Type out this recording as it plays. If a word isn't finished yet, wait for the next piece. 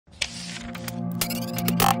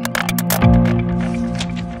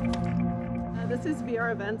This is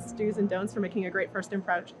VR Events Do's and Don'ts for making great first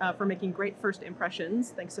impressions.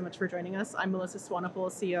 Thanks so much for joining us. I'm Melissa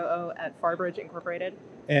Swanepoel, COO at Farbridge Incorporated.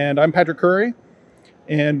 And I'm Patrick Curry.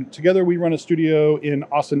 And together we run a studio in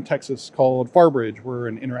Austin, Texas called Farbridge. We're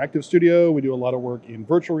an interactive studio. We do a lot of work in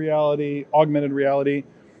virtual reality, augmented reality,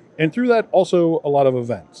 and through that also a lot of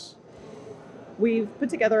events. We've put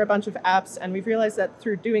together a bunch of apps, and we've realized that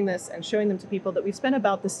through doing this and showing them to people that we've spent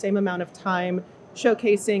about the same amount of time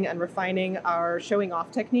showcasing and refining our showing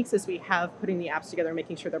off techniques as we have putting the apps together,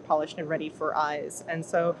 making sure they're polished and ready for eyes. And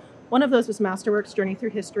so one of those was Masterworks Journey Through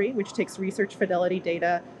History, which takes research fidelity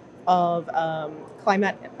data of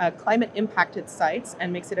climate impacted sites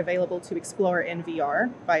and makes it available to explore in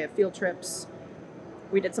VR via field trips.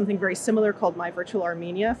 We did something very similar called My Virtual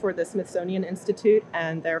Armenia for the Smithsonian Institute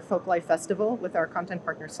and their Folklife Festival with our content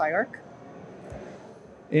partner SciArc.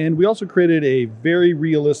 And we also created a very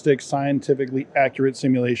realistic, scientifically accurate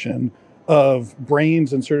simulation of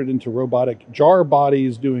brains inserted into robotic jar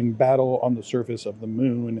bodies doing battle on the surface of the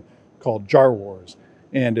moon called Jar Wars.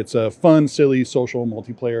 And it's a fun, silly, social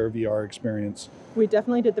multiplayer VR experience. We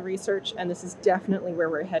definitely did the research, and this is definitely where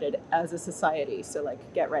we're headed as a society. So,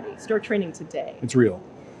 get ready. Start training today. It's real.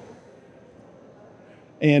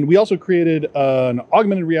 And we also created an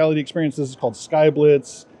augmented reality experience. This is called Sky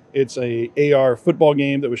Blitz. It's a AR football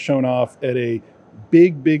game that was shown off at a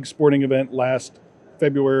big sporting event last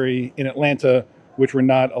February in Atlanta, which we're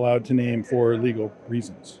not allowed to name for legal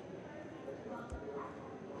reasons.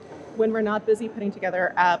 When we're not busy putting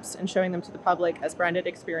together apps and showing them to the public as branded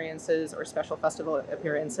experiences or special festival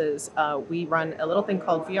appearances, we run a little thing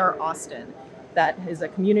called VR Austin. That is a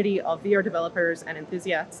community of VR developers and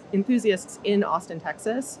enthusiasts in Austin,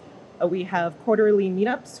 Texas. We have quarterly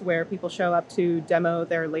meetups where people show up to demo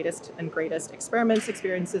their latest and greatest experiments,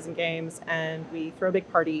 experiences, and games, and we throw a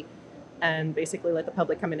big party and basically let the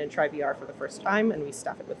public come in and try VR for the first time, and we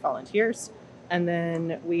staff it with volunteers. And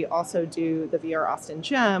then we also do the VR Austin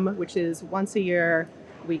Gem, which is once a year.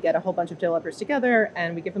 We get a whole bunch of developers together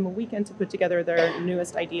and we give them a weekend to put together their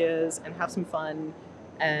newest ideas and have some fun.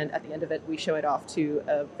 And at the end of it, we show it off to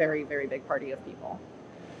a very, very big party of people.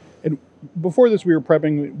 And before this, we were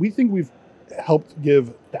prepping. We think we've helped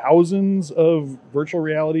give thousands of virtual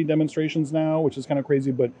reality demonstrations now, which is kind of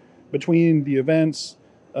crazy. But between the events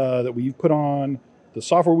that we've put on, the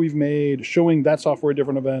software we've made, showing that software at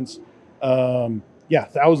different events,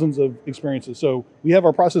 thousands of experiences. So we have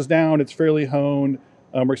our process down. It's fairly honed.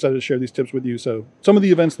 We're excited to share these tips with you. So some of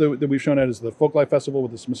the events that we've shown at is the Folklife Festival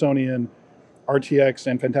with the Smithsonian, RTX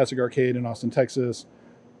and Fantastic Arcade in Austin, Texas,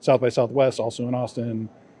 South by Southwest also in Austin.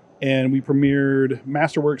 And we premiered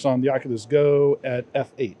Masterworks on the Oculus Go at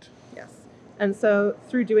F8. Yes. And so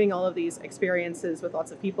through doing all of these experiences with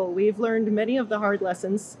lots of people, we've learned many of the hard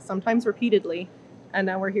lessons, sometimes repeatedly. And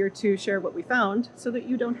now we're here to share what we found so that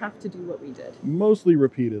you don't have to do what we did. Mostly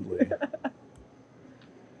repeatedly.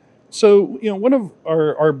 So, one of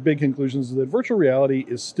our big conclusions is that virtual reality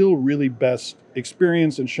is still really best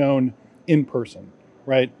experienced and shown in person,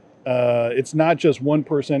 right? It's not just one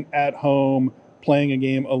person at home playing a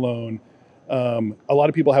game alone. A lot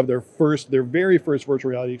of people have their very first virtual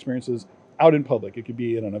reality experiences out in public. It could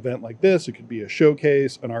be at an event like this. It could be a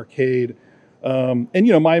showcase, an arcade.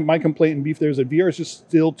 My complaint and beef there is that VR is just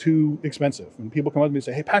still too expensive. When people come up to me and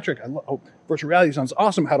say, "Hey, Patrick, virtual reality sounds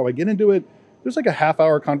awesome. How do I get into it?" There's like a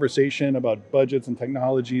half-hour conversation about budgets and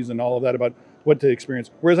technologies and all of that about what to experience.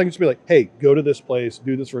 Whereas I can just be like, "Hey, go to this place,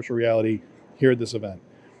 do this virtual reality here at this event."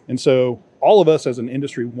 And so all of us as an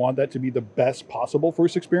industry want that to be the best possible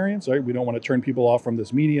first experience, right? We don't want to turn people off from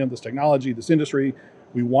this medium, this technology, this industry.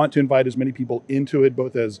 We want to invite as many people into it,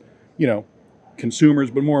 both as, consumers,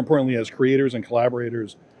 but more importantly as creators and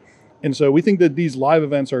collaborators. And so we think that these live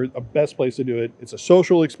events are the best place to do it. It's a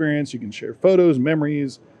social experience. You can share photos,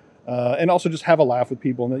 memories, and also just have a laugh with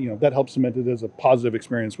people. And that helps cement it as a positive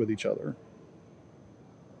experience with each other.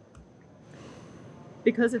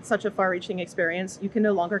 Because it's such a far-reaching experience, you can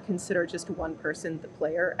no longer consider just one person the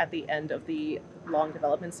player at the end of the long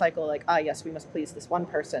development cycle. Yes, we must please this one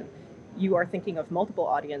person. You are thinking of multiple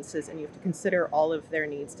audiences, and you have to consider all of their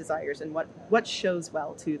needs, desires, and what shows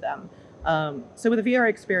well to them. So with a VR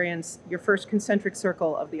experience, your first concentric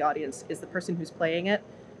circle of the audience is the person who's playing it.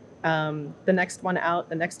 The next one out,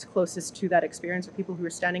 the next closest to that experience are people who are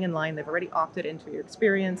standing in line. They've already opted into your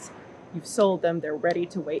experience. You've sold them. They're ready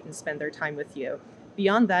to wait and spend their time with you.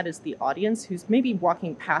 Beyond that is the audience who's maybe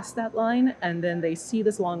walking past that line, and then they see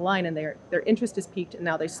this long line and their interest is piqued, and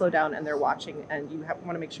now they slow down and they're watching, and you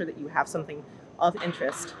want to make sure that you have something of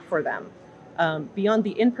interest for them. Beyond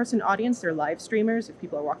the in-person audience, they're live streamers. If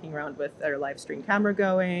people are walking around with their live stream camera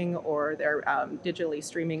going, or they're digitally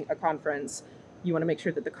streaming a conference, You want to make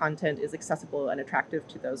sure that the content is accessible and attractive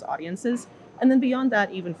to those audiences. And then beyond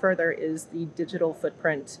that, even further, is the digital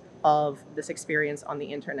footprint of this experience on the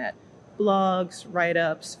internet. Blogs,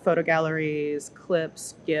 write-ups, photo galleries,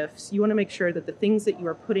 clips, GIFs. You want to make sure that the things that you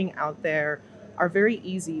are putting out there are very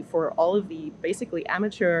easy for all of the basically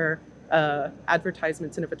amateur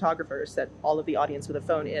advertisements and photographers that all of the audience with a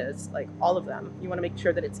phone is, like all of them. You want to make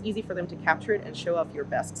sure that it's easy for them to capture it and show off your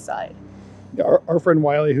best side. Our friend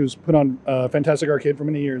Wiley, who's put on Fantastic Arcade for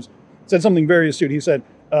many years, said something very astute. He said,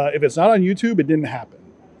 if it's not on YouTube, it didn't happen.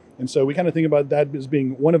 And so we kind of think about that as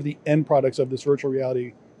being one of the end products of this virtual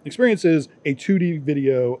reality experience is a 2D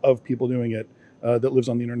video of people doing it that lives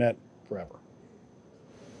on the internet forever.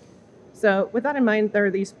 So with that in mind, there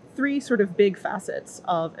are these three sort of big facets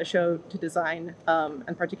of a show to design,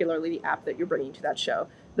 and particularly the app that you're bringing to that show.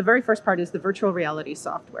 The very first part is the virtual reality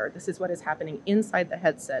software. This is what is happening inside the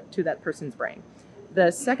headset to that person's brain.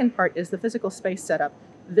 The second part is the physical space setup.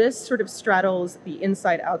 This sort of straddles the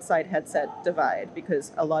inside-outside headset divide,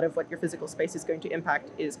 because a lot of what your physical space is going to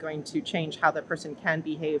impact is going to change how that person can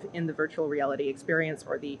behave in the virtual reality experience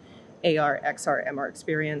or the AR, XR, MR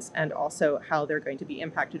experience, and also how they're going to be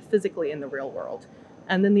impacted physically in the real world.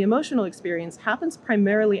 And then the emotional experience happens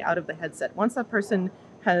primarily out of the headset. Once that person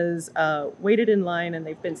has waited in line and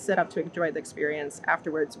they've been set up to enjoy the experience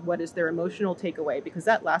afterwards, what is their emotional takeaway? Because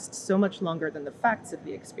that lasts so much longer than the facts of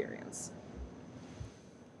the experience.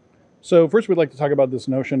 So first we'd like to talk about this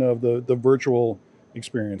notion of the virtual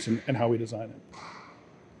experience and how we design it.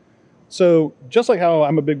 So just like how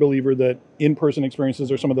I'm a big believer that in-person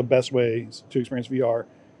experiences are some of the best ways to experience VR,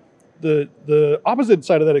 the opposite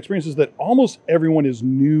side of that experience is that almost everyone is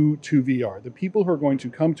new to VR. The people who are going to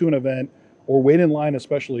come to an event or wait in line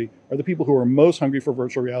especially are the people who are most hungry for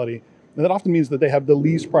virtual reality. And that often means that they have the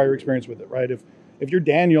least prior experience with it, right? If you're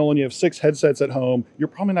Daniel and you have 6 headsets at home, you're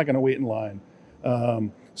probably not going to wait in line.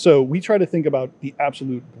 So we try to think about the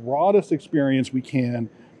absolute broadest experience we can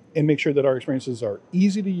and make sure that our experiences are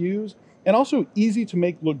easy to use and also easy to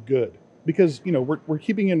make look good, because we're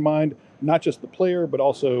keeping in mind not just the player but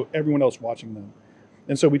also everyone else watching them.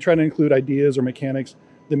 And so we try to include ideas or mechanics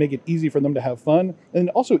that make it easy for them to have fun and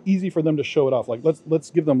also easy for them to show it off. Like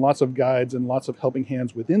let's give them lots of guides and lots of helping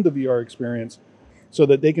hands within the VR experience so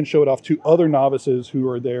that they can show it off to other novices who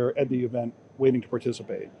are there at the event waiting to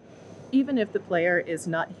participate. Even if the player is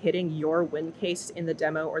not hitting your win case in the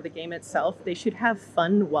demo or the game itself, they should have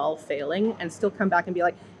fun while failing and still come back and be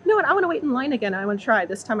like, you know what, I want to wait in line again. I want to try.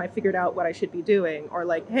 This time I figured out what I should be doing. Or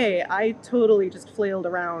like, hey, I totally just flailed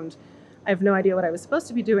around. I have no idea what I was supposed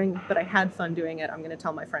to be doing, but I had fun doing it. I'm going to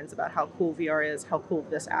tell my friends about how cool VR is, how cool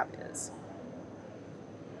this app is.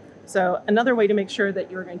 So another way to make sure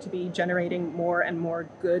that you're going to be generating more and more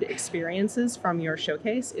good experiences from your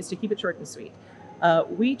showcase is to keep it short and sweet.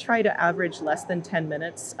 We try to average less than 10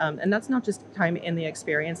 minutes, and that's not just time in the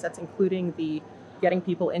experience, that's including the getting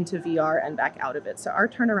people into VR and back out of it. So our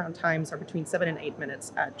turnaround times are between 7 and 8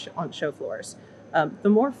 minutes on show floors. The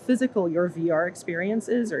more physical your VR experience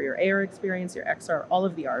is, or your AR experience, your XR, all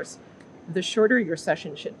of the Rs, the shorter your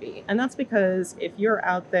session should be. And that's because if you're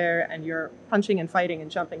out there and you're punching and fighting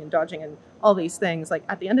and jumping and dodging and all these things, like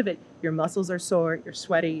at the end of it, your muscles are sore, you're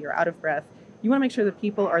sweaty, you're out of breath. You want to make sure that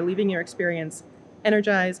people are leaving your experience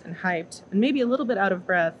energized and hyped and maybe a little bit out of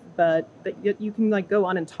breath, but that you can like go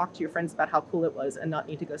on and talk to your friends about how cool it was and not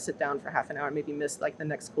need to go sit down for half an hour and maybe miss like the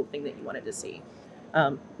next cool thing that you wanted to see.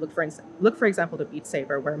 Look for example to Beat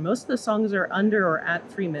Saber, where most of the songs are under or at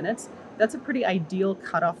 3 minutes. That's a pretty ideal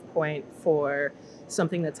cutoff point for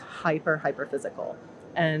something that's hyper physical.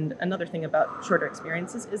 And another thing about shorter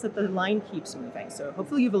experiences is that the line keeps moving. So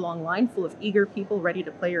hopefully you have a long line full of eager people ready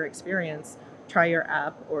to play your experience, try your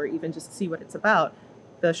app, or even just see what it's about.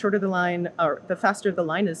 The shorter the line, or the faster the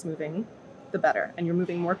line is moving, the better. And you're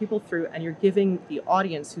moving more people through, and you're giving the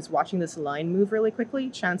audience who's watching this line move really quickly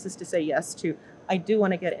chances to say yes to, I do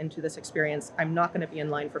want to get into this experience. I'm not going to be in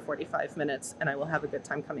line for 45 minutes, and I will have a good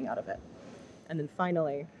time coming out of it. And then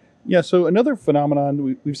finally... Yeah, so another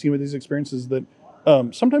phenomenon we've seen with these experiences is that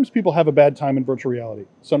sometimes people have a bad time in virtual reality.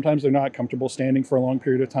 Sometimes they're not comfortable standing for a long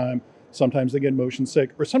period of time. Sometimes they get motion sick,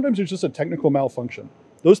 or sometimes there's just a technical malfunction.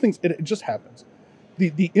 Those things, it just happens.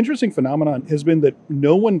 The interesting phenomenon has been that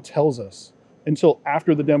no one tells us until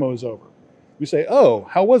after the demo is over. We say, oh,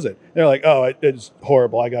 how was it? And they're like, oh, it's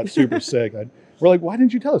horrible. I got super sick. We're like, why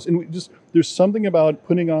didn't you tell us? And there's something about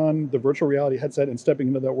putting on the virtual reality headset and stepping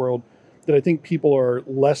into that world that I think people are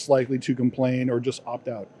less likely to complain or just opt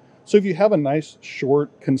out. So if you have a nice,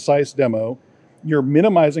 short, concise demo, you're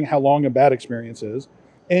minimizing how long a bad experience is.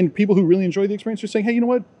 And people who really enjoy the experience are saying, hey, you know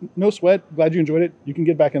what? No sweat. Glad you enjoyed it. You can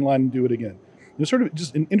get back in line and do it again. There's sort of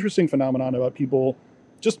just an interesting phenomenon about people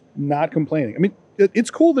just not complaining. I mean,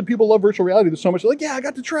 it's cool that people love virtual reality. There's so much like, yeah, I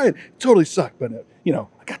got to try it. It totally sucked, but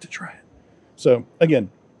I got to try it. So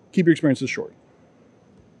again, keep your experiences short.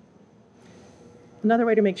 Another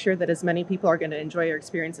way to make sure that as many people are going to enjoy your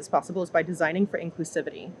experience as possible is by designing for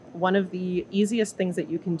inclusivity. One of the easiest things that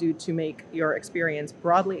you can do to make your experience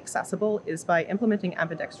broadly accessible is by implementing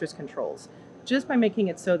ambidextrous controls. Just by making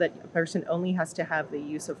it so that a person only has to have the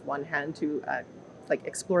use of one hand to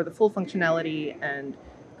explore the full functionality and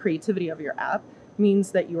creativity of your app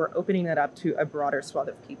means that you are opening that up to a broader swath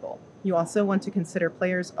of people. You also want to consider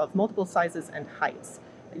players of multiple sizes and heights.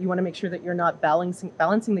 You want to make sure that you're not balancing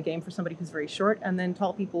the game for somebody who's very short, and then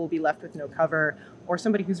tall people will be left with no cover, or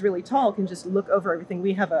somebody who's really tall can just look over everything.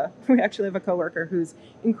 We actually have a coworker who's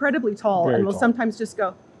incredibly tall Very and will tall. sometimes just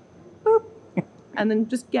go, boop, and then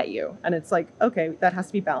just get you. And it's like, okay, that has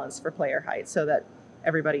to be balanced for player height so that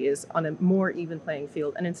everybody is on a more even playing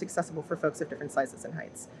field, and it's accessible for folks of different sizes and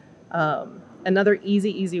heights. Another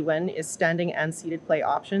easy win is standing and seated play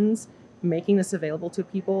options. Making this available to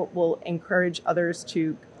people will encourage others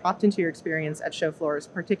to opt into your experience at show floors,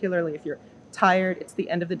 particularly if you're tired, it's the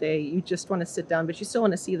end of the day, you just want to sit down, but you still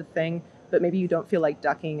want to see the thing, but maybe you don't feel like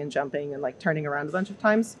ducking and jumping and like turning around a bunch of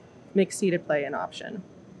times. Make seated play an option.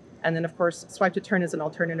 And then, of course, swipe to turn as an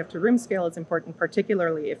alternative to room scale is important,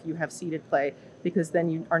 particularly if you have seated play, because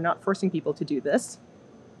then you are not forcing people to do this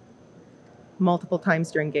multiple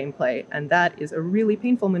times during gameplay, and that is a really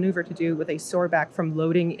painful maneuver to do with a sore back from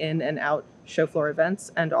loading in and out show floor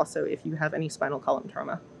events, and also if you have any spinal column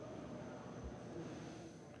trauma.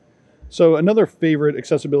 So another favorite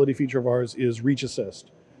accessibility feature of ours is Reach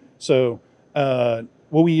Assist. So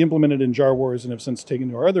what we implemented in Jar Wars and have since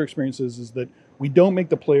taken to our other experiences is that we don't make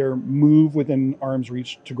the player move within arm's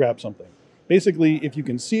reach to grab something. Basically, if you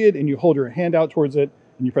can see it and you hold your hand out towards it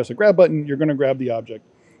and you press a grab button, you're going to grab the object.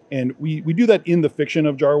 And we do that in the fiction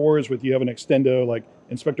of Jar Wars with you have an extendo, like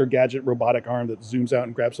Inspector Gadget robotic arm that zooms out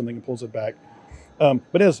and grabs something and pulls it back. But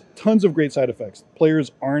it has tons of great side effects.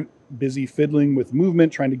 Players aren't busy fiddling with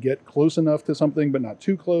movement, trying to get close enough to something, but not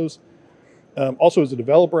too close. Also, as a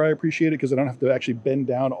developer, I appreciate it because I don't have to actually bend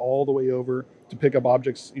down all the way over to pick up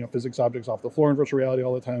objects, physics objects off the floor in virtual reality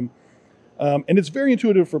all the time. And it's very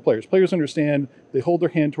intuitive for players. Players understand. They hold their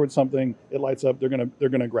hand towards something, it lights up. They're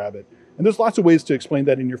gonna grab it. And there's lots of ways to explain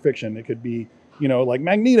that in your fiction. It could be, like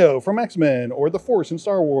Magneto from X-Men, or the Force in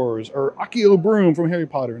Star Wars, or Accio Broom from Harry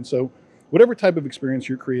Potter. And so, whatever type of experience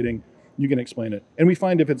you're creating, you can explain it. And we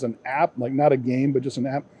find if it's an app, like not a game, but just an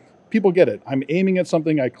app, people get it. I'm aiming at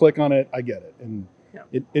something, I click on it, I get it. And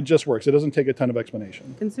it just works. It doesn't take a ton of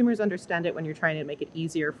explanation. Consumers understand it when you're trying to make it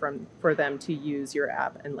easier for them to use your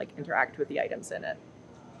app and interact with the items in it.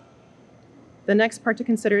 The next part to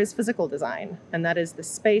consider is physical design, and that is the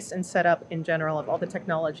space and setup in general of all the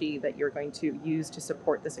technology that you're going to use to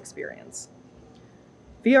support this experience.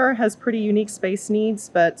 VR has pretty unique space needs,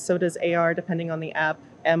 but so does AR depending on the app,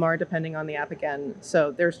 MR depending on the app again.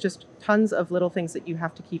 So there's just tons of little things that you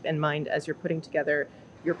have to keep in mind as you're putting together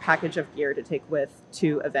your package of gear to take with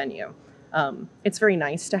to a venue. It's very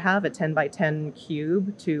nice to have a 10 by 10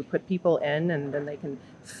 cube to put people in, and then they can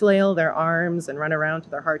flail their arms and run around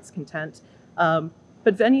to their heart's content.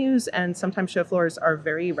 But venues and sometimes show floors are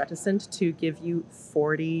very reticent to give you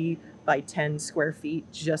 40 by 10 square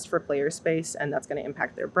feet just for player space, and that's going to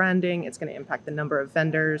impact their branding. It's going to impact the number of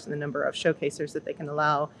vendors and the number of showcasers that they can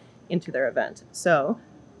allow into their event. So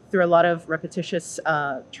through a lot of repetitious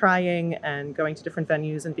trying and going to different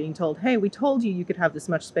venues and being told, hey, we told you could have this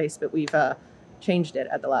much space, but we've changed it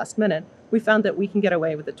at the last minute, we found that we can get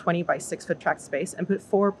away with a 20 by 6 foot tracked space and put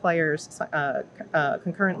 4 players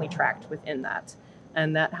concurrently tracked within that.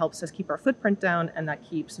 And that helps us keep our footprint down, and that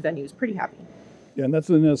keeps venues pretty happy. Yeah, and that's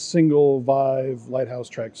in a single Vive Lighthouse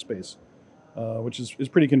tracked space, which is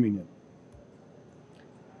pretty convenient.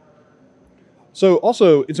 So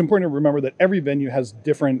also, it's important to remember that every venue has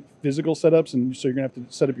different physical setups, and so you're going to have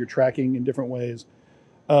to set up your tracking in different ways.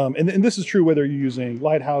 And this is true whether you're using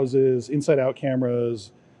lighthouses, inside-out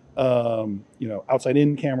cameras,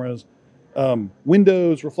 outside-in cameras,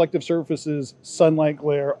 windows, reflective surfaces, sunlight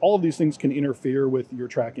glare. All of these things can interfere with your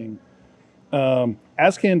tracking,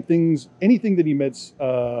 as can anything that emits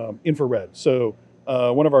infrared. So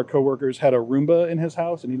one of our coworkers had a Roomba in his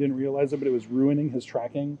house, and he didn't realize it, but it was ruining his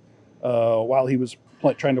tracking while he was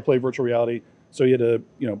trying to play virtual reality. So he had to,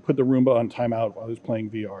 put the Roomba on timeout while he was playing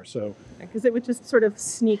VR. So because it would just sort of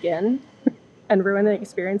sneak in and ruin the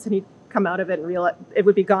experience, and he'd come out of it and realize it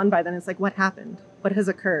would be gone by then. It's like, what happened? What has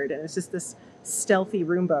occurred? And it's just this stealthy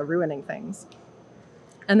Roomba ruining things.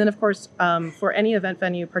 And then, of course, for any event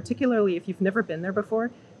venue, particularly if you've never been there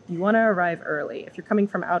before, You want to arrive early. If you're coming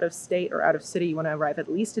from out of state or out of city, you want to arrive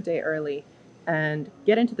at least a day early and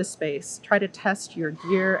get into the space. Try to test your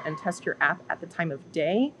gear and test your app at the time of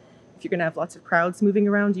day. If you're going to have lots of crowds moving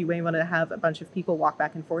around, you may want to have a bunch of people walk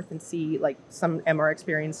back and forth and see, like, some MR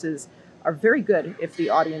experiences are very good if the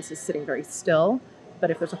audience is sitting very still. But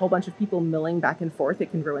if there's a whole bunch of people milling back and forth, it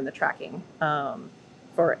can ruin the tracking.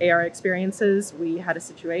 For AR experiences, we had a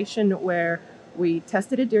situation where we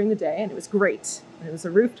tested it during the day and it was great. And it was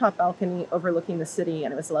a rooftop balcony overlooking the city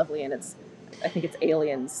and it was lovely. And I think it's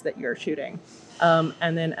aliens that you're shooting.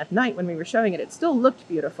 And then at night when we were showing it, it still looked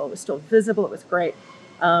beautiful. It was still visible. It was great.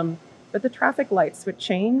 But the traffic lights would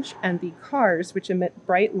change and the cars, which emit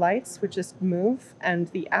bright lights, would just move. And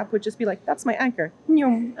the app would just be like, that's my anchor,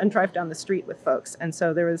 and drive down the street with folks. And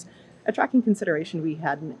so there was a tracking consideration we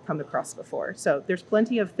hadn't come across before. So there's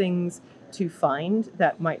plenty of things to find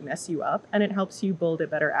that might mess you up, and it helps you build a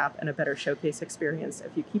better app and a better showcase experience.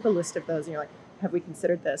 If you keep a list of those and you're like, have we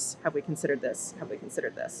considered this? Have we considered this? Have we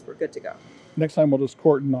considered this? We're good to go. Next time we'll just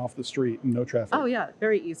cordon off the street and no traffic. Oh yeah,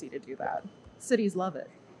 very easy to do that. Cities love it.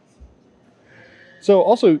 So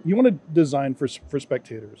also, you want to design for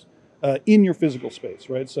spectators in your physical space,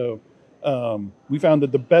 right? So we found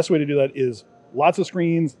that the best way to do that is lots of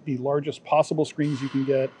screens, the largest possible screens you can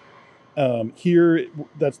get. Here,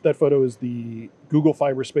 that photo is the Google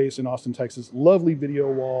Fiber space in Austin, Texas. Lovely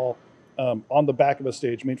video wall on the back of a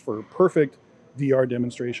stage made for perfect VR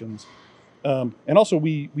demonstrations. And also,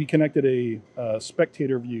 we connected a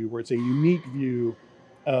spectator view where it's a unique view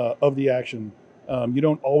of the action. You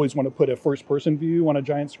don't always want to put a first-person view on a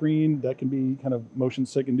giant screen. That can be kind of motion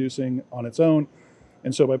sick inducing on its own.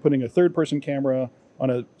 And so by putting a third-person camera on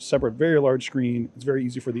a separate, very large screen, it's very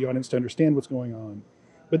easy for the audience to understand what's going on.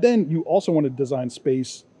 But then you also want to design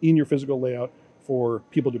space in your physical layout for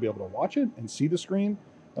people to be able to watch it and see the screen,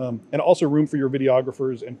 and also room for your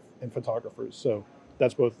videographers and photographers. So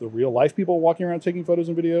that's both the real life people walking around taking photos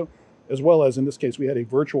and video, as well as in this case, we had a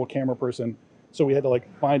virtual camera person. So we had to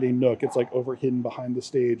find a nook. It's over hidden behind the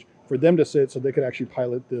stage for them to sit so they could actually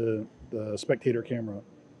pilot the spectator camera.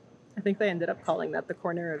 I think they ended up calling that the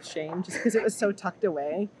corner of shame just because it was so tucked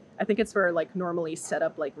away. I think it's where normally set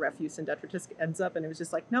up refuse and detritus ends up, and it was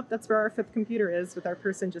just nope, that's where our fifth computer is with our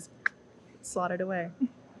person just slotted away.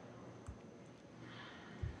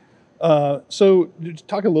 So to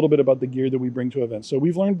talk a little bit about the gear that we bring to events. So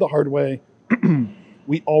we've learned the hard way.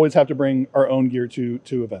 We always have to bring our own gear to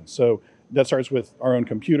events. So that starts with our own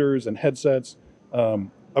computers and headsets,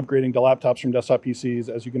 upgrading to laptops from desktop PCs.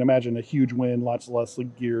 As you can imagine, a huge win, lots less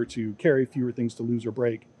gear to carry, fewer things to lose or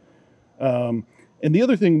break. And the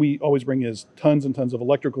other thing we always bring is tons and tons of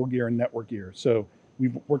electrical gear and network gear. So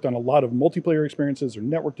we've worked on a lot of multiplayer experiences or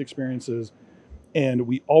networked experiences, and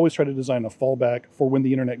we always try to design a fallback for when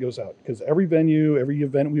the internet goes out. Because every venue, every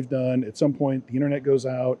event we've done, at some point the internet goes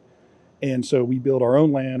out. And so we build our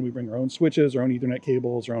own LAN, we bring our own switches, our own Ethernet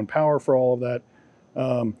cables, our own power for all of that.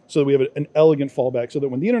 So that we have an elegant fallback so that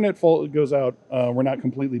when the internet goes out, we're not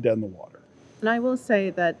completely dead in the water. And I will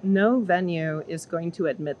say that no venue is going to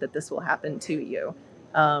admit that this will happen to you.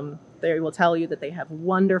 They will tell you that they have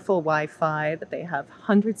wonderful Wi-Fi, that they have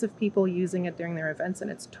hundreds of people using it during their events,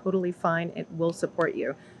 and it's totally fine. It will support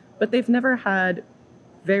you. But they've never had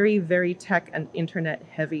very, very tech and internet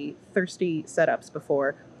heavy, thirsty setups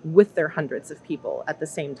before with their hundreds of people at the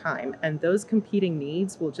same time. And those competing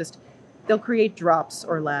needs they'll create drops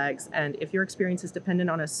or lags. And if your experience is dependent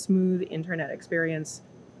on a smooth internet experience,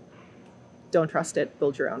 don't trust it,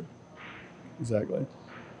 build your own. Exactly.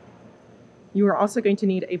 You are also going to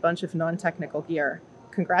need a bunch of non-technical gear.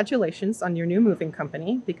 Congratulations on your new moving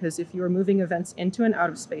company, because if you are moving events into and out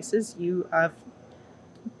of spaces, you have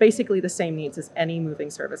basically the same needs as any moving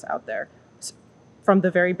service out there. From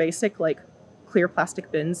the very basic, clear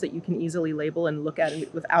plastic bins that you can easily label and look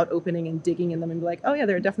at without opening and digging in them and be like, oh yeah,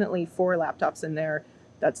 there are definitely 4 laptops in there.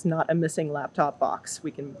 That's not a missing laptop box.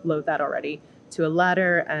 We can load that already. To a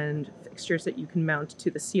ladder and fixtures that you can mount to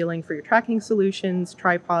the ceiling for your tracking solutions,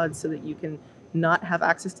 tripods so that you can not have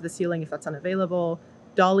access to the ceiling if that's unavailable,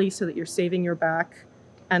 dolly so that you're saving your back,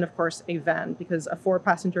 and of course a van, because a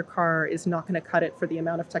 4-passenger car is not going to cut it for the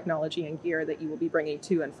amount of technology and gear that you will be bringing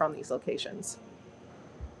to and from these locations.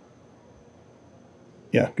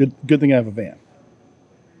 Yeah, good thing I have a van.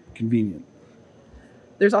 Convenient.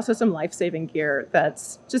 There's also some life-saving gear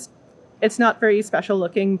that's it's not very special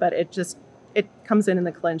looking, but it comes in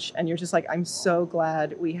the clinch and you're just like, I'm so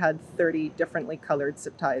glad we had 30 differently colored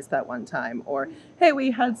zip ties that one time. Or, hey,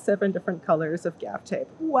 we had 7 different colors of gaff tape.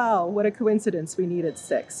 Wow, what a coincidence. We needed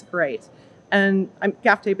 6. Great. And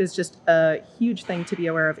gaff tape is just a huge thing to be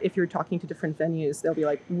aware of. If you're talking to different venues, they'll be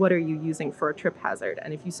like, what are you using for a trip hazard?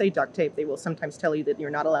 And if you say duct tape, they will sometimes tell you that you're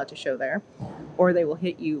not allowed to show there, or they will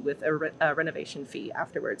hit you with a renovation fee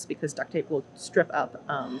afterwards, because duct tape will strip up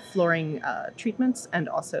flooring treatments, and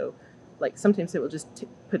also like sometimes it will just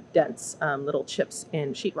put dents, little chips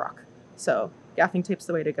in sheetrock. So gaffing tape's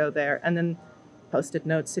the way to go there. And then Post-it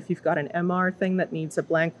notes if you've got an MR thing that needs a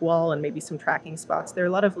blank wall and maybe some tracking spots. There are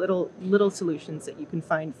a lot of little solutions that you can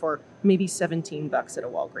find for maybe $17 at a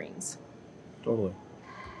Walgreens. Totally.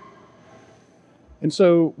 And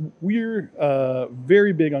so we're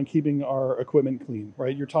very big on keeping our equipment clean,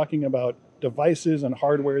 right? You're talking about devices and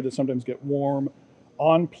hardware that sometimes get warm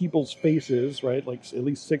on people's faces, right? Like at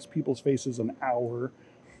least 6 people's faces an hour.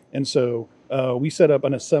 And so we set up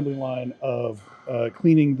an assembly line of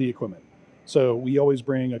cleaning the equipment. So we always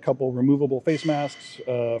bring a couple removable face masks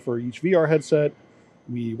for each VR headset.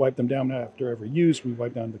 We wipe them down after every use. We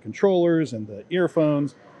wipe down the controllers and the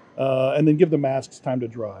earphones, and then give the masks time to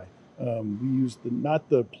dry. We use not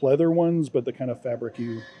the pleather ones, but the kind of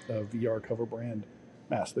Fabric-U VR cover brand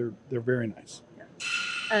masks. They're very nice.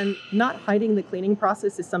 And not hiding the cleaning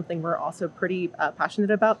process is something we're also pretty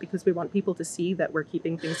passionate about, because we want people to see that we're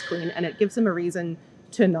keeping things clean, and it gives them a reason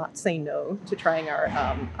to not say no to trying our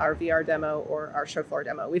VR demo or our show floor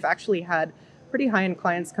demo. We've actually had pretty high-end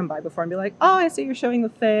clients come by before and be like, oh, I see you're showing the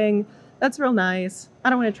thing. That's real nice. I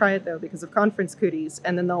don't want to try it though because of conference cooties.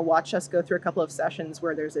 And then they'll watch us go through a couple of sessions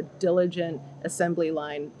where there's a diligent assembly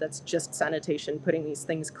line that's just sanitation, putting these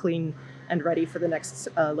things clean and ready for the next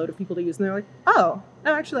load of people to use. And they're like, oh,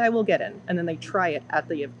 no, actually I will get in. And then they try it at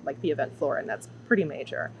the event floor, and that's pretty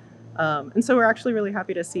major. And so we're actually really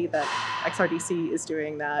happy to see that XRDC is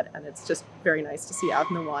doing that, and it's just very nice to see out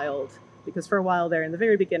in the wild, because for a while there in the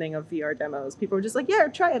very beginning of VR demos, people were just like, yeah,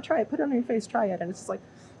 try it, put it on your face, try it. And it's just like,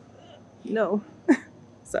 no.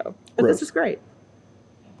 So, but Gross. This is great.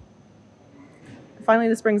 Finally,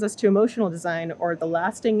 this brings us to emotional design, or the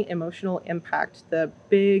lasting emotional impact, the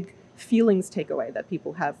big feelings takeaway that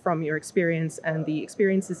people have from your experience, and the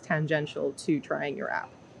experience is tangential to trying your app.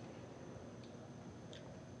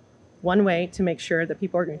 One way to make sure that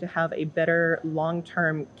people are going to have a better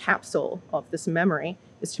long-term capsule of this memory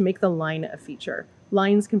is to make the line a feature.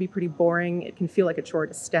 Lines can be pretty boring. It can feel like a chore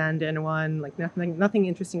to stand in one, like nothing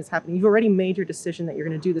interesting is happening. You've already made your decision that you're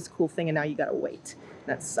going to do this cool thing, and now you got to wait.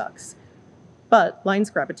 That sucks. But lines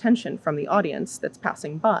grab attention from the audience that's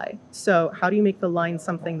passing by. So how do you make the line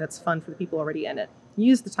something that's fun for the people already in it?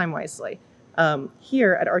 Use the time wisely.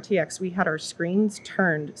 Here at RTX, we had our screens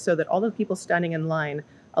turned so that all the people standing in line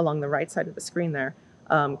along the right side of the screen there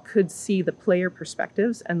could see the player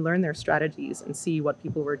perspectives and learn their strategies and see what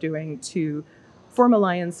people were doing to form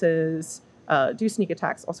alliances, do sneak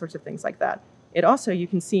attacks, all sorts of things like that. It also, you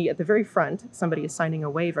can see at the very front, somebody is signing a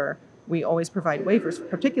waiver. We always provide waivers,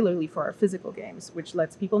 particularly for our physical games, which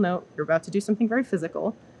lets people know you're about to do something very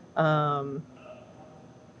physical.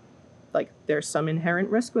 Like there's some inherent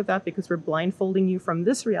risk with that, because we're blindfolding you from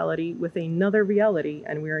this reality with another reality,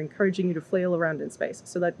 and we're encouraging you to flail around in space.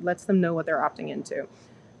 So that lets them know what they're opting into.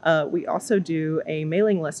 We also do a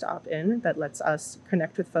mailing list opt-in that lets us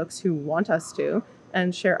connect with folks who want us to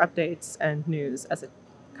and share updates and news as it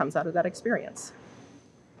comes out of that experience.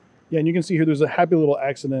 Yeah, and you can see here there's a happy little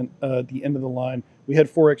accident at the end of the line. We had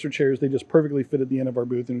 4 extra chairs. They just perfectly fit at the end of our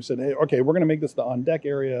booth, and we said, hey, okay, we're going to make this the on-deck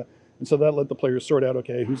area. And so that let the players sort out,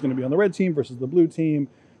 okay, who's going to be on the red team versus the blue team,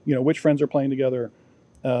 which friends are playing together.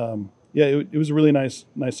 It was a really nice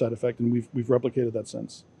side effect, and we've replicated that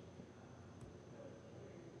since.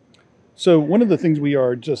 So one of the things we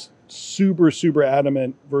are just super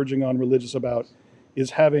adamant, verging on religious about,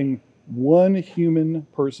 is having one human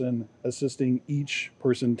person assisting each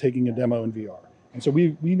person taking a demo in VR. And so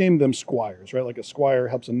we named them squires, right? Like a squire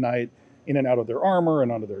helps a knight in and out of their armor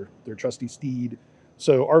and onto their trusty steed.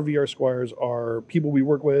 So our VR squires are people we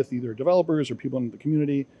work with, either developers or people in the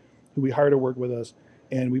community who we hire to work with us.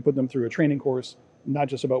 And we put them through a training course, not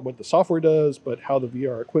just about what the software does, but how the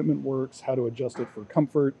VR equipment works, how to adjust it for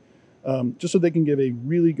comfort, just so they can give a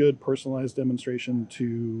really good personalized demonstration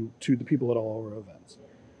to the people at all our events.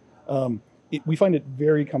 We find it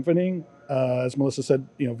very comforting. As Melissa said,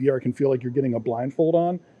 VR can feel like you're getting a blindfold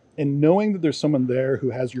on, and knowing that there's someone there who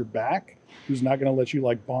has your back, who's not going to let you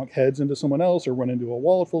like bonk heads into someone else or run into a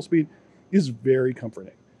wall at full speed, is very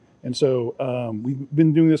comforting. And so we've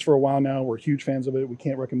been doing this for a while now. We're huge fans of it. We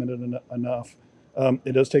can't recommend it enough.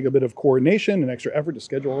 It does take a bit of coordination and extra effort to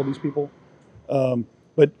schedule all these people.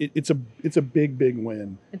 But it's a big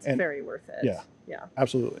win. It's very worth it. Yeah,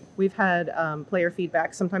 absolutely. We've had player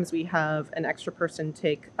feedback. Sometimes we have an extra person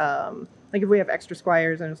take Like if we have extra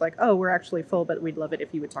squires and it's like, oh, we're actually full, but we'd love it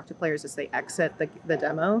if you would talk to players as they exit the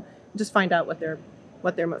demo, just find out what their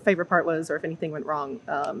favorite part was or if anything went wrong.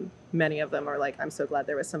 Many of them are like, I'm so glad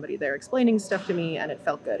there was somebody there explaining stuff to me, and it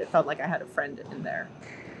felt good. It felt like I had a friend in there.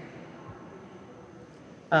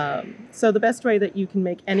 So the best way that you can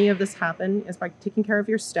make any of this happen is by taking care of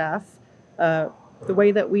your staff. The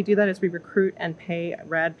way that we do that is we recruit and pay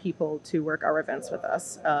rad people to work our events with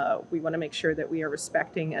us. We want to make sure that we are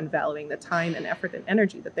respecting and valuing the time and effort and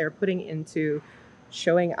energy that they're putting into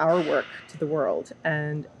showing our work to the world.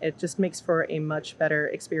 And it just makes for a much better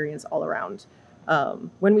experience all around.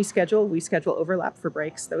 When we schedule overlap for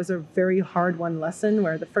breaks. That was a very hard one lesson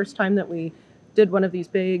where the first time that we did one of these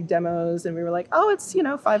big demos and we were like, oh, it's,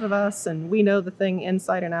 5 of us and we know the thing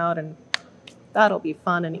inside and out and that'll be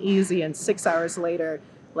fun and easy. And 6 hours later,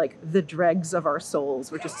 like the dregs of our souls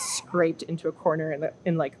were just scraped into a corner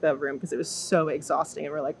in the room because it was so exhausting.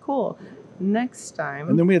 And we're like, cool, next time.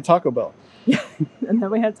 And then we had Taco Bell. And then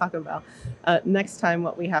we had Taco Bell. Next time,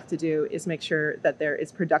 what we have to do is make sure that there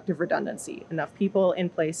is productive redundancy, enough people in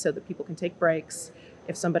place so that people can take breaks.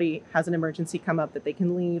 If somebody has an emergency come up, that they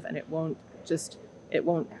can leave and it won't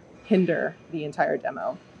hinder the entire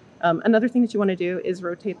demo. Another thing that you want to do is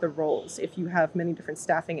rotate the roles. If you have many different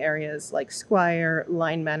staffing areas like Squire,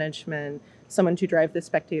 line management, someone to drive the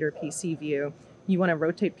spectator PC view, you want to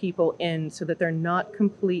rotate people in so that they're not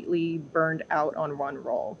completely burned out on one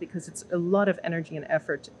role, because it's a lot of energy and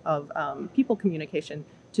effort of people communication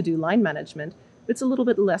to do line management. But it's a little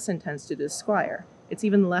bit less intense to do Squire. It's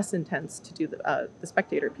even less intense to do the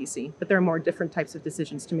spectator PC, but there are more different types of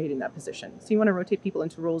decisions to make in that position. So you want to rotate people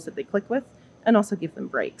into roles that they click with and also give them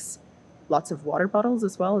breaks. Lots of water bottles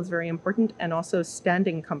as well is very important, and also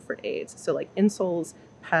standing comfort aids. So like insoles,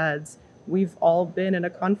 pads. We've all been in a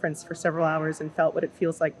conference for several hours and felt what it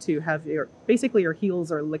feels like to have your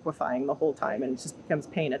heels are liquefying the whole time and it just becomes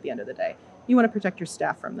pain at the end of the day. You want to protect your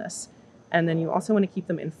staff from this. And then you also want to keep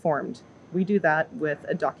them informed. We do that with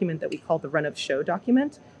a document that we call the run of show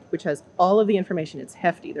document, which has all of the information. It's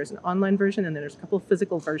hefty. There's an online version and then there's a couple of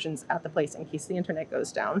physical versions at the place in case the internet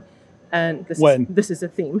goes down. And this is a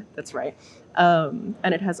theme, that's right. And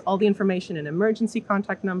it has all the information and emergency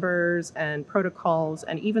contact numbers and protocols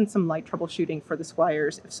and even some light troubleshooting for the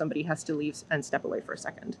squires if somebody has to leave and step away for a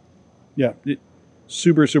second. Yeah,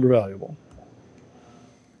 super, super valuable.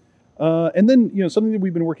 And then, something that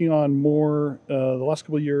we've been working on more the last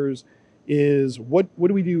couple of years is what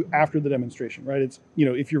do we do after the demonstration, right? It's,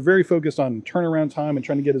 if you're very focused on turnaround time and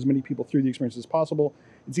trying to get as many people through the experience as possible,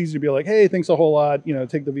 it's easy to be like, hey, thanks a whole lot,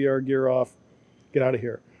 take the VR gear off, get out of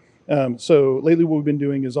here. So lately what we've been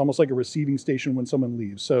doing is almost like a receiving station when someone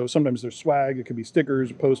leaves. So sometimes there's swag, it could be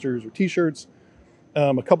stickers, posters, or t-shirts.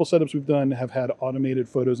 A couple setups we've done have had automated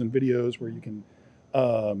photos and videos where you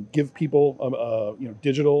can give people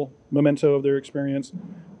digital memento of their experience.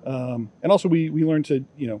 And also we learned to,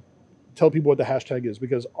 tell people what the hashtag is,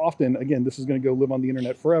 because often, again, this is going to go live on the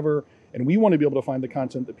internet forever, and we want to be able to find the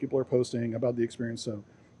content that people are posting about the experience. So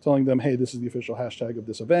telling them, hey, this is the official hashtag of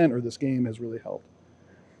this event or this game has really helped.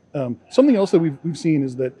 Something else that we've seen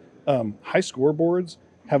is that high scoreboards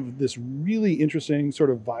have this really interesting sort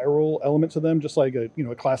of viral element to them, just like a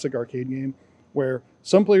classic arcade game, where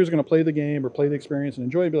some players are going to play the game or play the experience and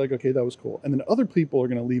enjoy it, be like, okay, that was cool. And then other people are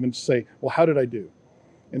going to leave and say, well, how did I do?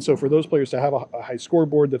 And so for those players to have a high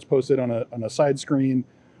scoreboard that's posted on a side screen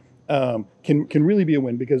can really be a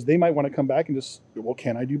win, because they might want to come back and just, well,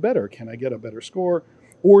 can I do better? Can I get a better score?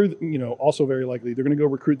 Or, also very likely they're going to go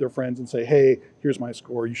recruit their friends and say, hey, here's my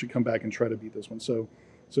score. You should come back and try to beat this one. So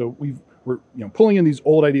we're pulling in these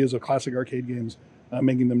old ideas of classic arcade games,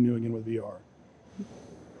 making them new again with VR.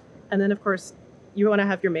 And then, of course, you want to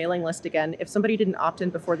have your mailing list again. If somebody didn't opt in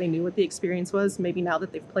before they knew what the experience was, maybe now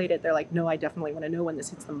that they've played it, they're like, no, I definitely want to know when this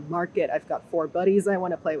hits the market. I've got 4 buddies I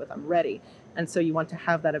want to play with. I'm ready. And so you want to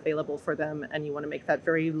have that available for them, and you want to make that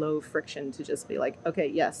very low friction to just be like, okay,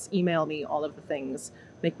 yes, email me all of the things.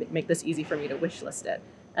 Make this easy for me to wish list it.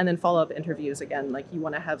 And then follow-up interviews again. Like, you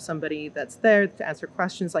want to have somebody that's there to answer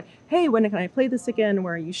questions like, hey, when can I play this again?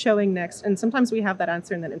 Where are you showing next? And sometimes we have that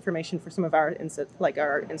answer and that information for some of our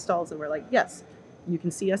our installs, and we're like, yes, you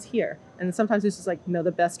can see us here. And sometimes it's just like, no,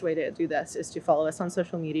 the best way to do this is to follow us on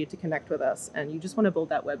social media, to connect with us. And you just want to build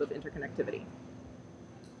that web of interconnectivity.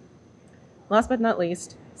 Last but not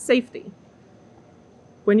least, safety.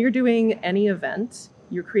 When you're doing any event,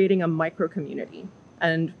 you're creating a micro community.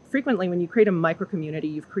 And frequently when you create a micro community,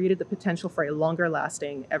 you've created the potential for a longer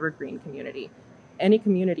lasting, evergreen community. Any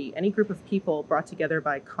community, any group of people brought together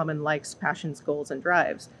by common likes, passions, goals, and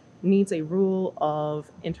drives needs a rule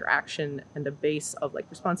of interaction and a base of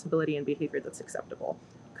responsibility and behavior that's acceptable.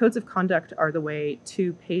 codes of conduct are the way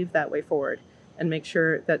to pave that way forward and make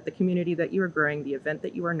sure that the community that you are growing, the event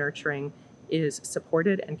that you are nurturing, is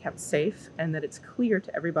supported and kept safe, and that it's clear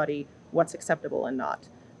to everybody what's acceptable and not.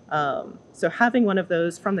 So having one of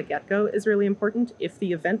those from the get-go is really important. If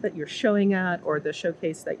the event that you're showing at or the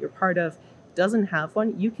showcase that you're part of doesn't have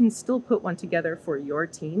one, you can still put one together for your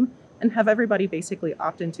team and have everybody basically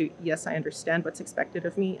opt into, yes, I understand what's expected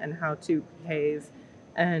of me and how to behave,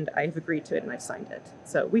 and I've agreed to it and I've signed it.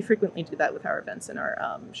 So we frequently do that with our events and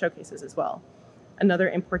our showcases as well. Another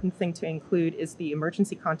important thing to include is the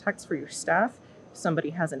emergency contacts for your staff. If somebody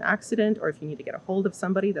has an accident or if you need to get a hold of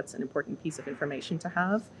somebody, that's an important piece of information to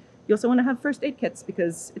have. You also want to have first aid kits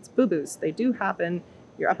because it's boo-boos. They do happen.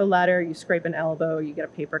 You're up a ladder, you scrape an elbow, you get a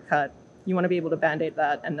paper cut. You want to be able to band-aid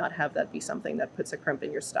that and not have that be something that puts a crimp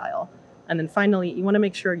in your style. And then finally, you want to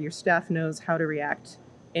make sure your staff knows how to react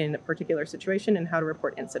in a particular situation and how to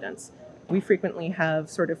report incidents. We frequently have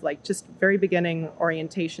sort of like just very beginning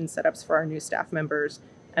orientation setups for our new staff members.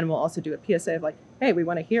 And we'll also do a PSA of like, hey, we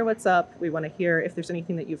want to hear what's up. We want to hear if there's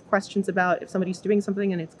anything that you have questions about. If somebody's doing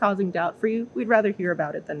something and it's causing doubt for you, we'd rather hear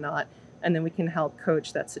about it than not. And then we can help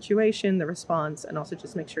coach that situation, the response, and also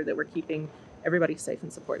just make sure that we're keeping everybody safe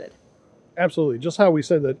and supported. Absolutely. Just how we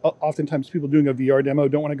said that oftentimes people doing a VR demo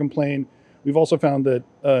don't want to complain. We've also found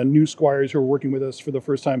that new squires who are working with us for the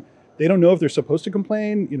first time, they don't know if they're supposed to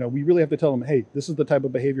complain. We really have to tell them, hey, this is the type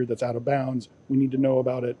of behavior that's out of bounds. We need to know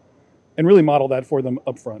about it and really model that for them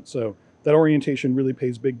up front. So that orientation really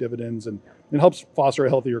pays big dividends and it helps foster a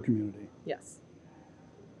healthier community. Yes.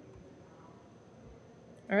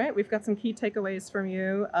 All right, we've got some key takeaways from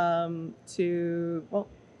you do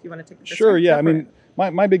you want to take this? Sure, yeah. I mean,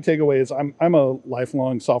 my big takeaway is I'm a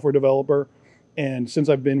lifelong software developer. And since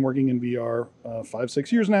I've been working in VR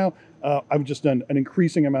 5-6 years now, I've just done an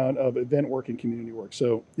increasing amount of event work and community work.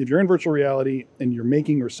 So if you're in virtual reality and you're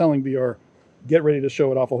making or selling VR, get ready to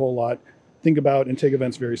show it off a whole lot. Think about and take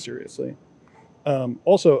events very seriously.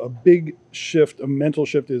 Also, a big shift, a mental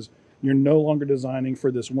shift is you're no longer designing for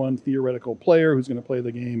this one theoretical player who's going to play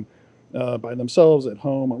the game by themselves at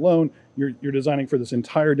home alone. You're designing for this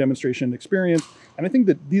entire demonstration experience. And I think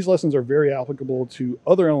that these lessons are very applicable to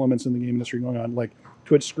other elements in the game industry going on, like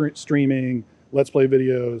Twitch streaming, Let's Play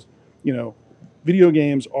videos. Video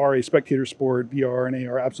games are a spectator sport. VR and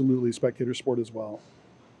AR are absolutely spectator sport as well.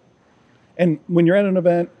 And when you're at an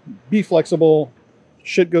event, be flexible.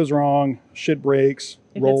 Shit goes wrong, shit breaks,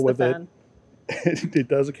 roll with it. It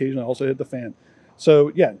does occasionally also hit the fan.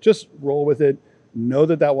 So yeah, just roll with it. Know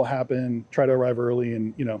that will happen. Try to arrive early,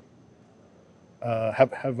 and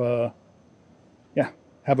have a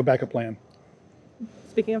backup plan.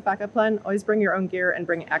 Speaking of backup plan, always bring your own gear and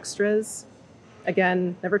bring extras.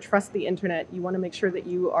 Again, never trust the internet. You want to make sure that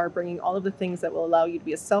you are bringing all of the things that will allow you to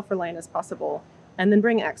be as self-reliant as possible, and then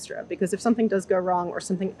bring extra, because if something does go wrong or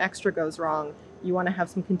something extra goes wrong, you want to have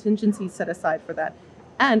some contingencies set aside for that.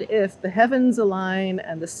 And if the heavens align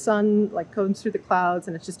and the sun comes through the clouds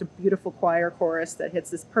and it's just a beautiful choir chorus that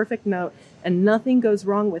hits this perfect note and nothing goes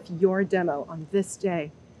wrong with your demo on this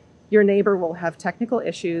day, your neighbor will have technical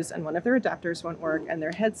issues and one of their adapters won't work and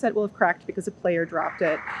their headset will have cracked because a player dropped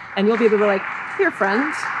it. And you'll be able to be like, here,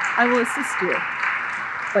 friend, I will assist you.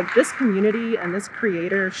 This community and this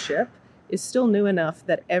creatorship is still new enough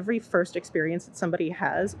that every first experience that somebody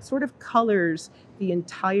has sort of colors the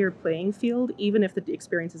entire playing field, even if the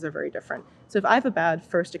experiences are very different. So if I have a bad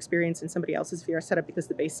first experience in somebody else's VR setup because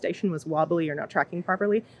the base station was wobbly or not tracking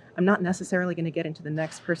properly, I'm not necessarily going to get into the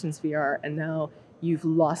next person's VR, and now you've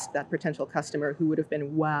lost that potential customer who would have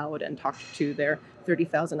been wowed and talked to their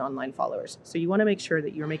 30,000 online followers. So you want to make sure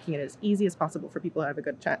that you're making it as easy as possible for people to have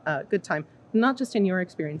a good time, not just in your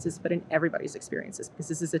experiences, but in everybody's experiences, because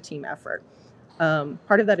this is a team effort.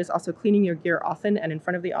 Part of that is also cleaning your gear often and in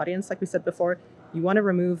front of the audience. Like we said before, you want to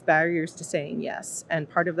remove barriers to saying yes. And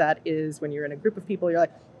part of that is when you're in a group of people, you're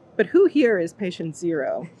like, but who here is patient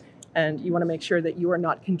zero? And you want to make sure that you are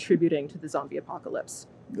not contributing to the zombie apocalypse.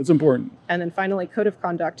 It's important. And then finally, code of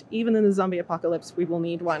conduct. Even in the zombie apocalypse, we will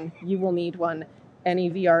need one. You will need one. Any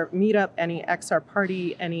VR meetup, any XR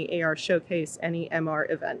party, any AR showcase, any MR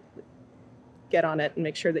event. Get on it and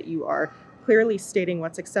make sure that you are clearly stating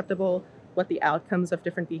what's acceptable, what the outcomes of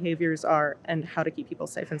different behaviors are, and how to keep people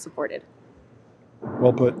safe and supported.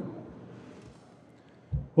 Well put.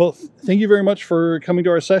 Well, thank you very much for coming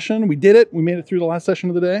to our session. We did it. We made it through the last session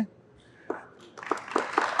of the day.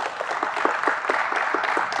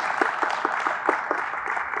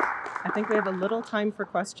 I think we have a little time for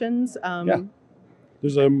questions. Yeah.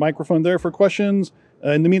 There's a microphone there for questions.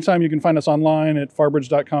 In the meantime, you can find us online at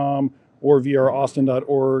farbridge.com or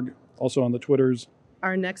vraustin.org, also on the Twitters.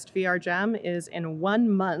 Our next VR Jam is in 1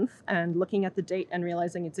 month, and looking at the date and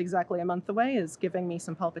realizing it's exactly a month away is giving me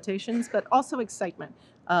some palpitations, but also excitement.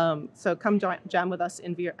 So come jam with us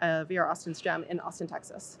in VR Austin's Jam in Austin,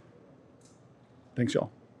 Texas. Thanks,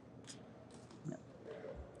 y'all.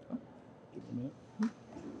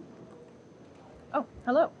 Oh,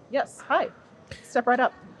 hello. Yes, hi. Step right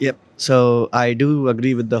up. Yep. So I do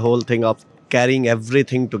agree with the whole thing of carrying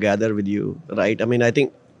everything together with you, right? I mean, I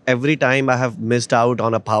think every time I have missed out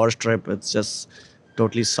on a power strip, it's just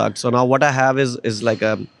totally sucked. So now what I have is like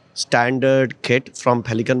a standard kit from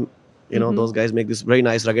Pelican. You know, those guys make these very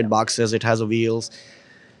nice rugged boxes. It has wheels,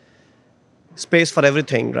 space for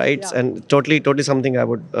everything, right? Yeah. And totally something I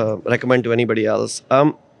would recommend to anybody else.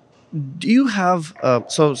 Do you have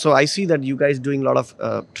so I see that you guys doing a lot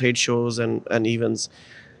of trade shows and events.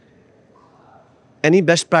 Any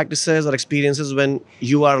best practices or experiences when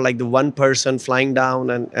you are like the one person flying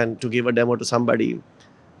down and to give a demo to somebody,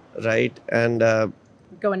 right? And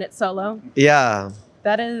Going it solo. yeah,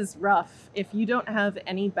 That is rough. If you don't have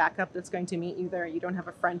any backup that's going to meet you there, you don't have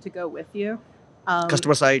a friend to go with you.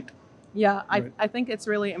 customer site. Yeah, Right. I think it's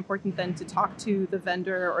really important then to talk to the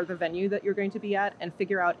vendor or the venue that you're going to be at and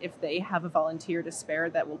figure out if they have a volunteer to spare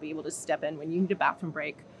that will be able to step in when you need a bathroom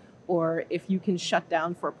break, or if you can shut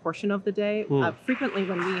down for a portion of the day. Frequently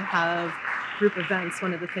when we have group events,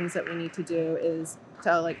 one of the things that we need to do is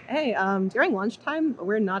tell like, hey, during lunchtime,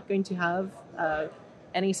 we're not going to have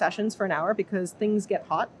any sessions for an hour because things get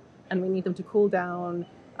hot and we need them to cool down.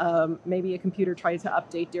 Maybe a computer tries to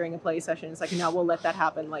update during a play session. It's like, no, we'll let that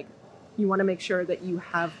happen. Like, you want to make sure that you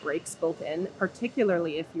have breaks built in,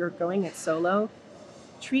 particularly if you're going it solo.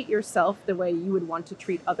 Treat yourself the way you would want to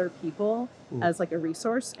treat other people as like a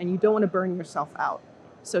resource, and you don't want to burn yourself out.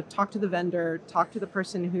 So talk to the vendor, talk to the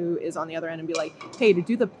person who is on the other end and be like, hey, to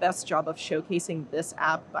do the best job of showcasing this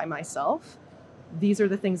app by myself, these are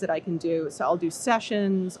the things that I can do. So I'll do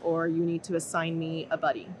sessions, or you need to assign me a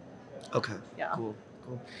buddy. Okay. Yeah. Cool.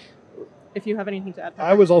 If you have anything to add,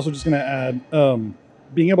 I was also just going to add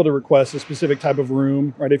being able to request a specific type of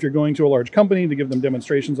room, right? If you're going to a large company to give them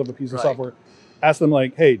demonstrations of a piece of Right. software, ask them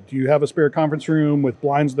like, hey, do you have a spare conference room with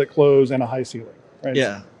blinds that close and a high ceiling, right?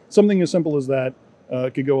 Yeah. Something as simple as that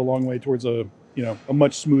could go a long way towards a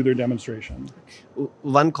much smoother demonstration.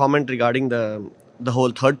 One comment regarding the whole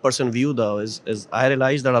third person view though is I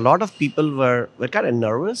realized that a lot of people were kind of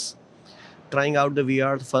nervous trying out the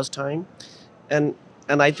VR the first time, and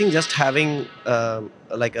I think just having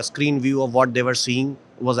like a screen view of what they were seeing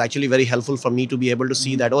was actually very helpful for me to be able to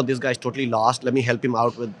see that, oh, this guy's totally lost, let me help him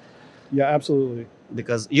out with, Yeah, absolutely.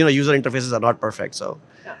 because user interfaces are not perfect. So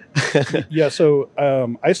Yeah, so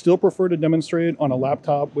I still prefer to demonstrate on a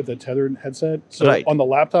laptop with a tethered headset. So Right. on the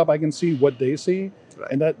laptop, I can see what they see,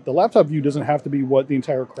 Right. and that the laptop view doesn't have to be what the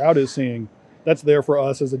entire crowd is seeing. That's there for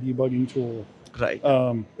us as a debugging tool. right.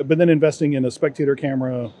 But then investing in a spectator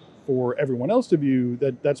camera for everyone else to view,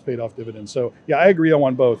 that's paid off dividends. So yeah, I agree. I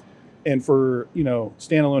want both. And for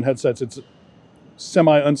standalone headsets, it's a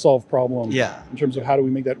semi-unsolved problem. Yeah. In terms of how do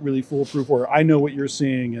we make that really foolproof, where I know what you're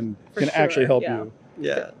seeing and For can actually sure, help yeah. you.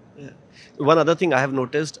 Yeah. One other thing I have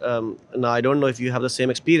noticed, now I don't know if you have the same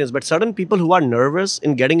experience, but certain people who are nervous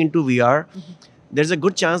in getting into VR, there's a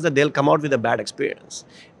good chance that they'll come out with a bad experience.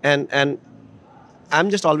 And I'm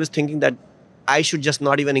just always thinking that I should just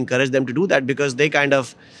not even encourage them to do that, because they kind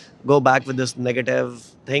of go back with this negative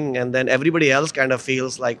thing, and then everybody else kind of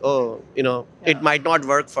feels like, oh, it might not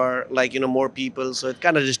work for more people, so it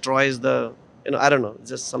kind of destroys the, I don't know,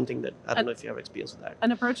 it's just something that I don't know if you have experience with that.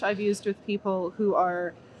 An approach I've used with people who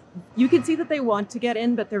are, you can see that they want to get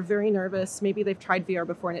in, but they're very nervous. Maybe they've tried VR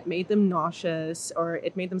before and it made them nauseous, or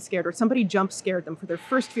it made them scared, or somebody jump scared them for their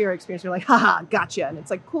first VR experience. You're like, haha, gotcha. And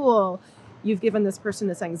it's like, cool. You've given this person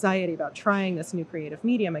this anxiety about trying this new creative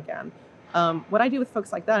medium again. What I do with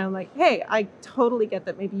folks like that, I'm like, hey, I totally get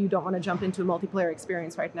that maybe you don't want to jump into a multiplayer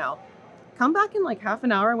experience right now. Come back in like half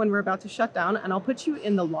an hour when we're about to shut down, and I'll put you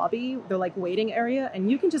in the lobby, the like waiting area, and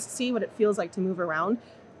you can just see what it feels like to move around.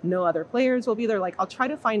 No other players will be there. Like, I'll try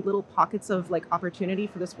to find little pockets of like opportunity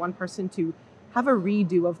for this one person to have a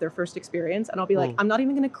redo of their first experience. And I'll be like, I'm not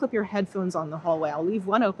even going to clip your headphones on the hallway. I'll leave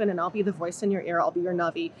one open and I'll be the voice in your ear. I'll be your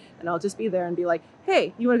Navi, and I'll just be there and be like,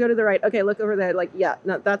 hey, you want to go to the right? Okay, look over there. Like, yeah,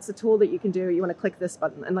 no, that's a tool that you can do. You want to click this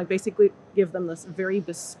button, and like basically give them this very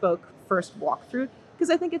bespoke first walkthrough. Because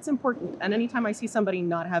I think it's important. And anytime I see somebody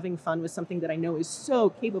not having fun with something that I know is so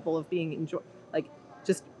capable of being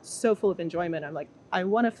just so full of enjoyment, I'm like, I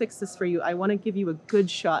want to fix this for you. I want to give you a good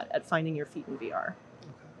shot at finding your feet in VR.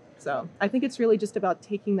 So I think it's really just about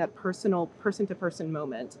taking that personal person-to-person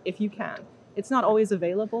moment, if you can. It's not always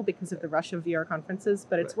available because of the rush of VR conferences,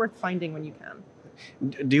 but it's worth finding when you can.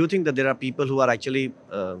 Do you think that there are people who are actually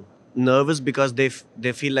nervous because they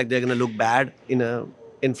feel like they're going to look bad in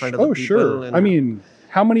front of the Oh, people? sure. And, I mean,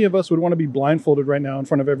 how many of us would want to be blindfolded right now in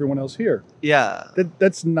front of everyone else here? yeah,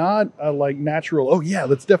 That's not a like natural, oh yeah,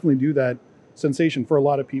 let's definitely do that sensation for a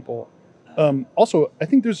lot of people. Also, I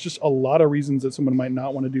think there's just a lot of reasons that someone might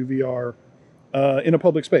not want to do VR in a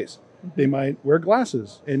public space. They might wear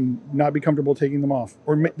glasses and not be comfortable taking them off,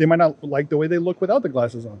 or they might not like the way they look without the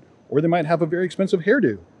glasses on, or they might have a very expensive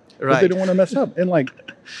hairdo that they right. don't want to mess up. And like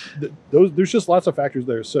those, there's just lots of factors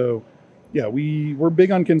there. So yeah, we're big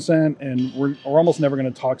on consent, and we're almost never going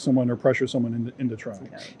to talk someone or pressure someone into trying.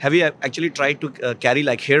 Have you actually tried to carry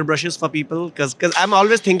like hairbrushes for people? Because I'm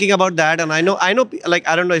always thinking about that, and I know like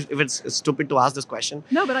I don't know if it's stupid to ask this question.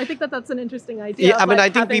 No, but I think that's an interesting idea. Yeah, of, I mean,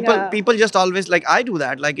 like, I think having people just always like I do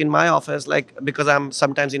that, like in my office, like because I'm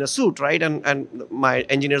sometimes in a suit, right, and my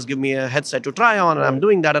engineers give me a headset to try on, and I'm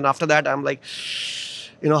doing that, and after that I'm like,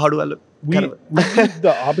 how do I look? We do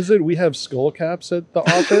the opposite. We have skull caps at the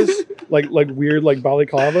office, like weird like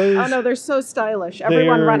balaclavas. Oh no, they're so stylish.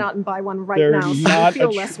 Everyone They're- run out and buy one right they're now, so you not feel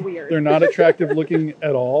attr- less weird. They're not attractive looking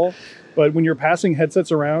at all. But when you're passing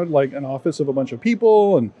headsets around like an office of a bunch of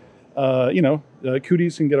people, and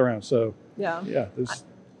cooties can get around. So Yeah. yeah, there's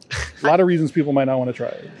a lot of reasons people might not want to try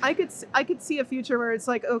it. I could see a future where it's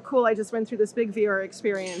like, oh cool, I just went through this big VR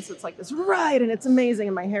experience. It's like this ride and it's amazing,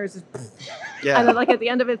 and my hair is just Yeah. and then like at the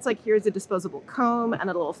end of it, it's like here's a disposable comb and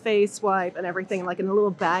a little face wipe and everything, like in a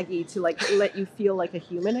little baggie to like let you feel like a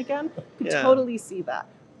human again. Could Yeah. totally see that.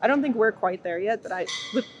 I don't think we're quite there yet, but I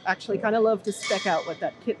would actually kind of love to spec out what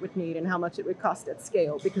that kit would need and how much it would cost at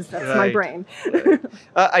scale, because that's my Right. brain.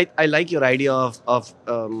 I like your idea of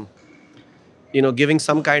giving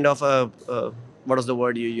some kind of a what was the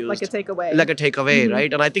word you used? Like a takeaway. Like a takeaway, Mhm.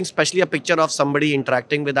 right? And I think especially a picture of somebody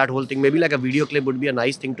interacting with that whole thing, maybe like a video clip would be a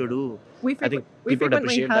nice thing to do. We, I think we people would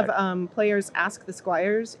frequently appreciate have that. players ask the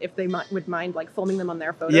squires if they would mind like filming them on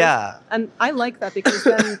their photos. Yeah, And I like that, because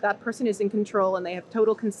then that person is in control and they have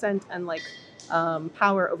total consent and like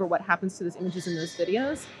power over what happens to those images in those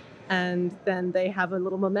videos. And then they have a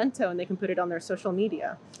little memento and they can put it on their social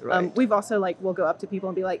media. right. We've also like, we'll go up to people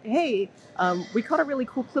and be like, hey, we caught a really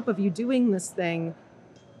cool clip of you doing this thing.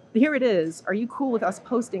 Here it is. Are you cool with us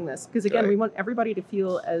posting this? Because again, Right. we want everybody to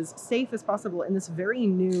feel as safe as possible in this very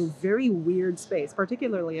new, very weird space,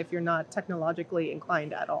 particularly if you're not technologically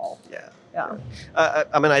inclined at all. Yeah. Yeah.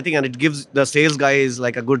 I mean, I think, and it gives the sales guys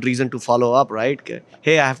like a good reason to follow up, right?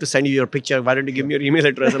 Hey, I have to send you your picture. Why don't you give me your email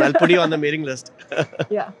address and I'll put you on the mailing list.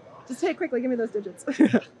 Yeah. Just hey, quickly, give me those digits.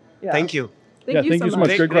 Yeah. Thank you. Thank you so much.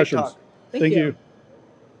 Great Great questions. talk. Thank you.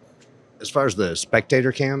 As far as the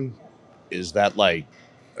spectator cam, is that like,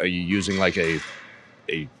 are you using like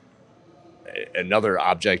another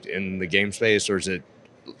object in the game space, or is it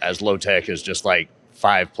as low tech as just like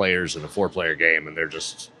 5 players in a 4-player game and they're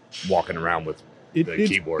just walking around with the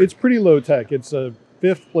keyboard? It's pretty low tech. It's a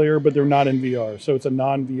 5th player, but they're not in VR, so it's a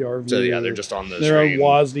non-VR view. So yeah, they're just on the they're screen,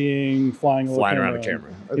 WASDing, flying around a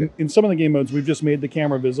camera. Okay. In some of the game modes, we've just made the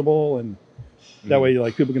camera visible, and that way,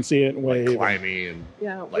 like people can see it and like wave. Climby and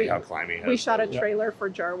Yeah. like how Climby has. We shot a those. trailer for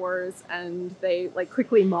Jar Wars, and they like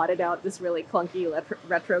quickly modded out this really clunky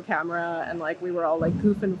retro camera, and like we were all like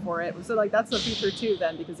goofing for it. So like that's the feature too,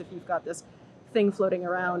 then, because if you've got this thing floating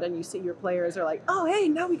around and you see your players are like, oh hey,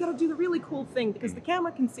 now we got to do the really cool thing because the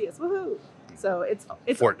camera can see us, woohoo! So it's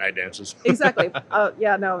Fortnite dances. exactly.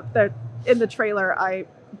 Yeah, no, in the trailer I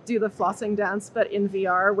do the flossing dance, but in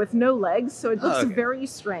VR with no legs, so it looks Okay. very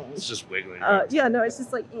strange. It's just wiggling. around. Yeah, no, it's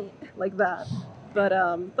just like like that. But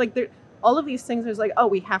like there, all of these things, there's like, oh,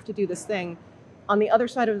 we have to do this thing. On the other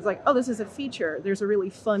side of it is like, oh, this is a feature. There's a really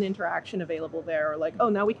fun interaction available there. Or like, oh,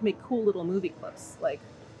 now we can make cool little movie clips. Like,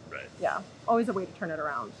 Right. yeah, always a way to turn it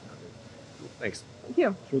around. Thanks. Thank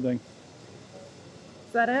you. Sure thing.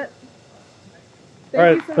 Is that it? All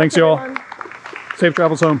right, you so thanks, much, y'all. everyone. Safe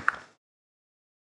travels home.